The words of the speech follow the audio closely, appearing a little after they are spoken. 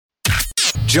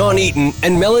John Eaton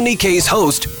and Melanie Kay's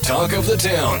host, Talk of the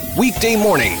Town, weekday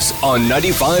mornings on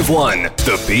 95.1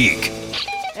 The Peak.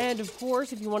 And of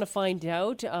course, if you want to find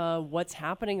out what's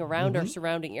happening around our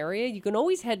surrounding area, you can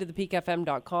always head to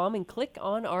thepeakfm.com and click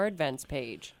on our events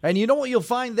page. And you know what you'll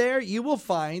find there? You will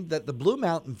find that the Blue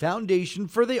Mountain Foundation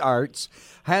for the Arts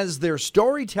has their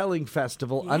storytelling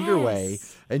festival underway.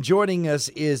 And joining us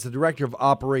is the Director of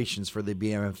Operations for the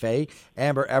BMFA,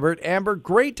 Amber Ebert. Amber,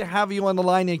 great to have you on the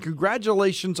line, and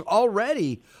congratulations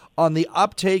already on the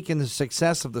uptake and the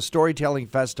success of the Storytelling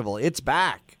Festival. It's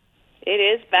back. It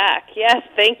is back. Yes,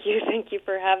 thank you. Thank you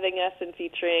for having us and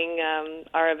featuring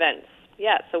our events.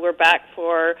 Yeah, so we're back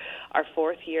for our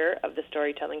fourth year of the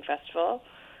Storytelling Festival.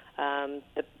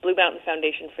 The Blue Mountain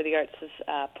Foundation for the Arts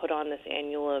has put on this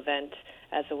annual event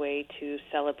as a way to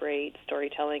celebrate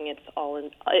storytelling. It's all in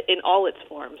all its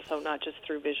forms, so not just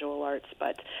through visual arts,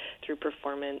 but through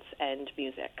performance and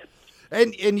music.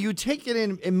 And you take it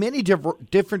in many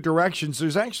different directions.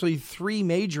 There's actually three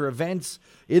major events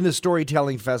in the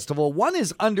Storytelling Festival. One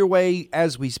is underway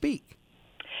as we speak.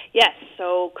 Yes,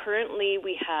 so currently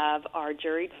we have our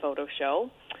juried photo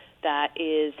show that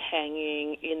is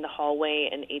hanging in the hallway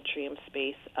and atrium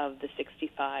space of the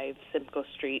 65 Simcoe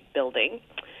Street building.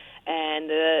 And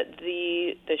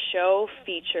the show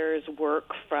features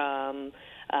work from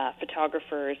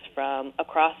photographers from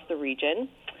across the region.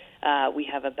 We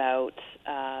have about,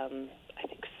 I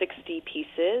think, 60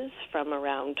 pieces from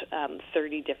around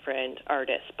 30 different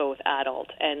artists, both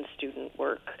adult and student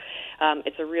work.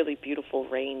 It's a really beautiful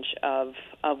range of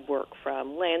work,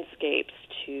 from landscapes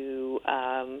to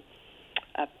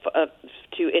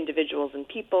individuals and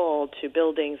people, to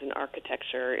buildings and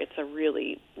architecture. It's a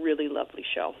really, really lovely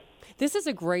show. This is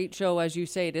a great show, as you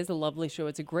say. It is a lovely show.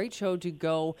 It's a great show to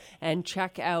go and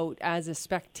check out as a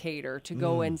spectator, to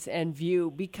go and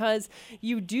view, because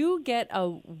you do get a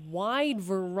wide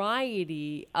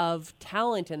variety of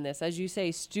talent in this, as you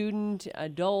say, student,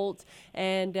 adult,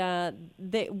 and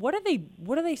what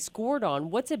are they scored on?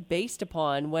 What's it based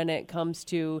upon when it comes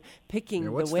to picking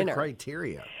the winner? What's the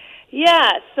criteria?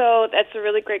 Yeah, so that's a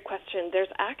really great question.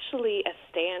 There's actually a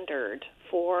standard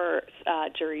for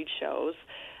juried shows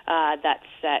that's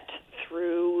set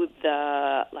through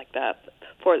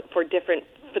for different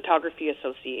photography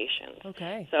associations.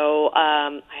 Okay. So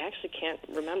I actually can't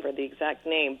remember the exact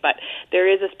name, but there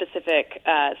is a specific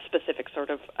sort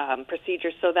of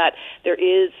procedure, so that there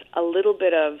is a little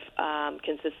bit of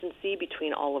consistency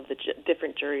between all of the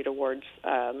different juried awards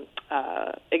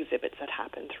exhibits that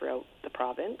happen throughout the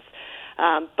province.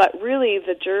 But really,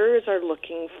 the jurors are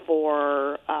looking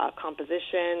for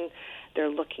composition. They're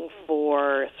looking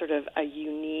for sort of a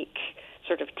unique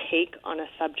sort of take on a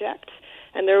subject,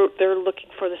 and they're looking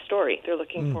for the story. They're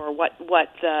looking for what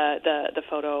the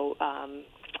photo,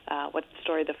 what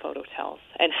story the photo tells,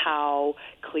 and how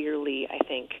clearly, I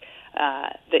think,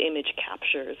 the image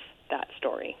captures that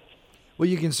story. Well,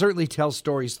 you can certainly tell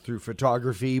stories through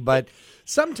photography, but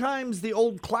sometimes the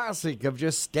old classic of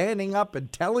just standing up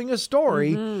and telling a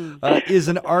story is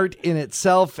an art in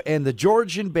itself, and the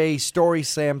Georgian Bay Story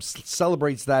Slam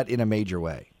celebrates that in a major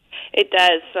way. It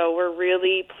does. So we're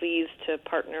really pleased to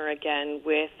partner again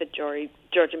with the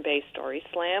Georgian Bay Story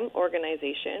Slam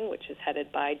organization, which is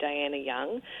headed by Diana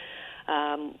Young,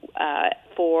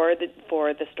 for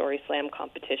the Story Slam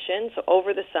competition. So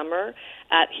over the summer,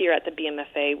 here at the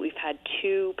BMFA, we've had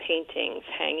 2 paintings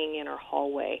hanging in our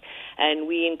hallway, and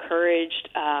we encouraged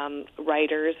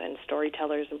writers and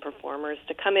storytellers and performers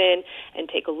to come in and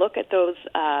take a look at those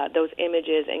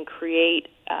images and create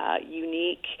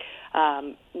unique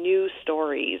new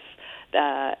stories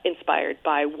inspired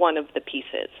by one of the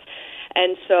pieces.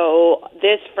 And so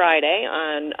this Friday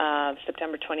on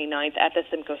September 29th at the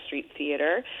Simcoe Street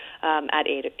Theatre at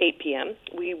 8 p.m.,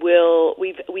 we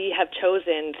have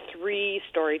chosen 3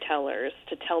 storytellers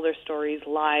to tell their stories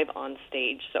live on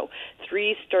stage. So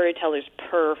 3 storytellers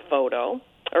per photo,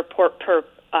 or per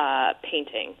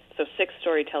painting. So 6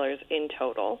 storytellers in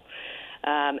total.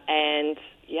 And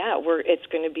yeah, it's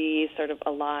going to be sort of a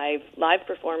live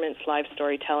performance, live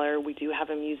storyteller. We do have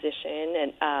a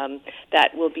musician, and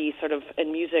that will be sort of a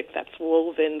music that's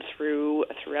woven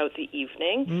throughout the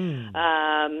evening.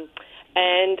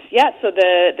 And yeah, so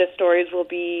the stories will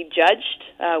be judged.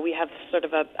 We have sort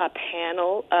of a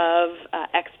panel of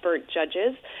expert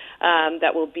judges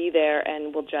that will be there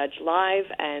and will judge live,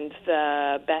 and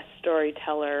the best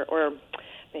storyteller, or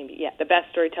maybe the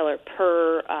best storyteller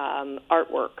per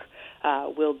artwork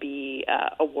will be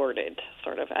awarded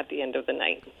sort of at the end of the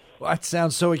night. Well, that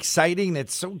sounds so exciting.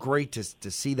 It's so great to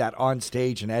see that on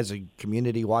stage and as a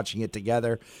community watching it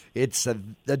together. It's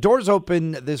the doors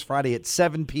open this Friday at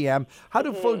 7 p.m. How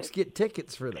do folks get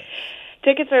tickets for this?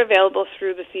 Tickets are available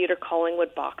through the Theatre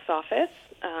Collingwood box office,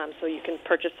 so you can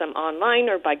purchase them online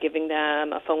or by giving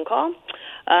them a phone call.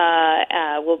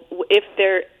 If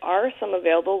there are some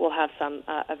available, we'll have some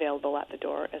available at the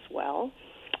door as well.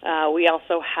 We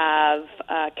also have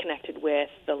connected with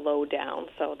the Lowdown,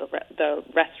 so the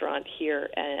restaurant here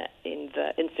in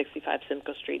 65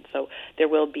 Simcoe Street. So there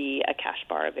will be a cash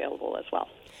bar available as well.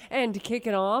 And to kick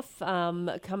it off,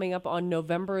 coming up on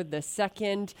November the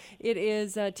 2nd, it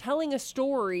is telling a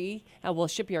story.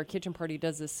 Shipyard Kitchen Party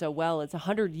does this so well. It's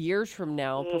 100 years from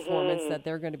now performance that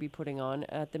they're going to be putting on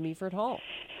at the Meaford Hall.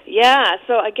 Yeah,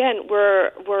 so again,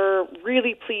 we're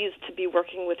really pleased to be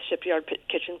working with Shipyard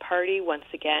Kitchen Party once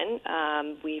again.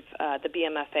 The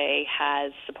BMFA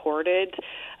has supported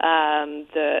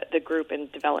the group in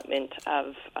development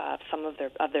of some of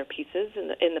their pieces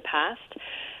in the past.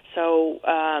 So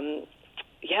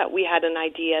we had an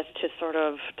idea to sort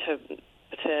of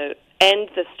to end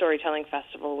the Storytelling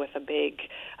Festival with a big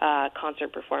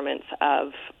concert performance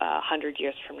of 100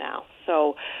 years from now.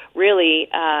 So really,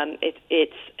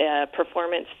 it's a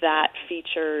performance that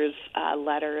features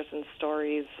letters and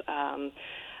stories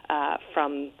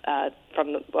from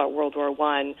World War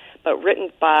I, but written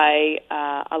by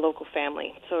a local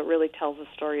family. So it really tells the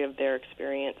story of their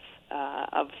experience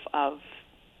of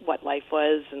what life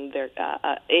was, and their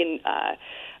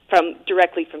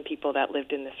directly from people that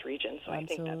lived in this region. So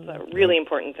Absolutely. I think that's a really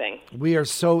important thing. We are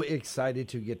so excited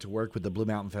to get to work with the Blue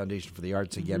Mountain Foundation for the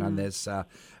Arts again on this.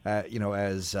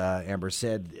 As Amber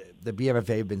said, the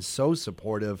BMFA have been so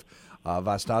supportive of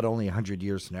us, not only 100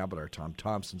 years from now, but our Tom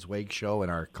Thompson's Wake Show and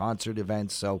our concert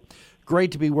events. So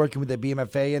great to be working with the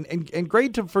BMFA and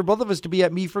great for both of us to be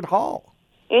at Meaford Hall.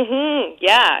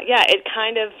 Yeah. It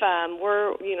kind of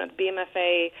the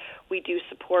BMFA. We do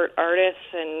support artists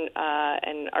and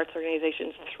arts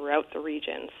organizations throughout the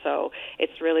region. So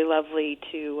it's really lovely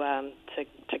to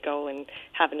go and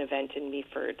have an event in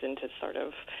Meaford and to sort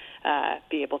of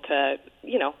be able to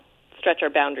stretch our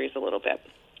boundaries a little bit.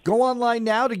 Go online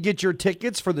now to get your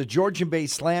tickets for the Georgian Bay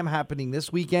Slam happening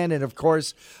this weekend. And, of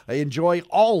course, enjoy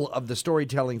all of the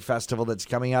Storytelling Festival that's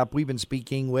coming up. We've been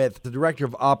speaking with the Director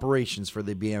of Operations for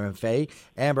the BMFA,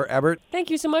 Amber Ebert.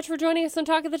 Thank you so much for joining us on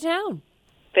Talk of the Town.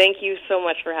 Thank you so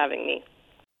much for having me.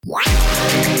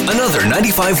 Another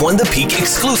 95.1 The Peak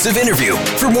exclusive interview.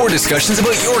 For more discussions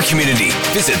about your community,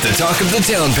 visit the Talk of the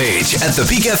Town page at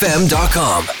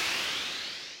thepeakfm.com.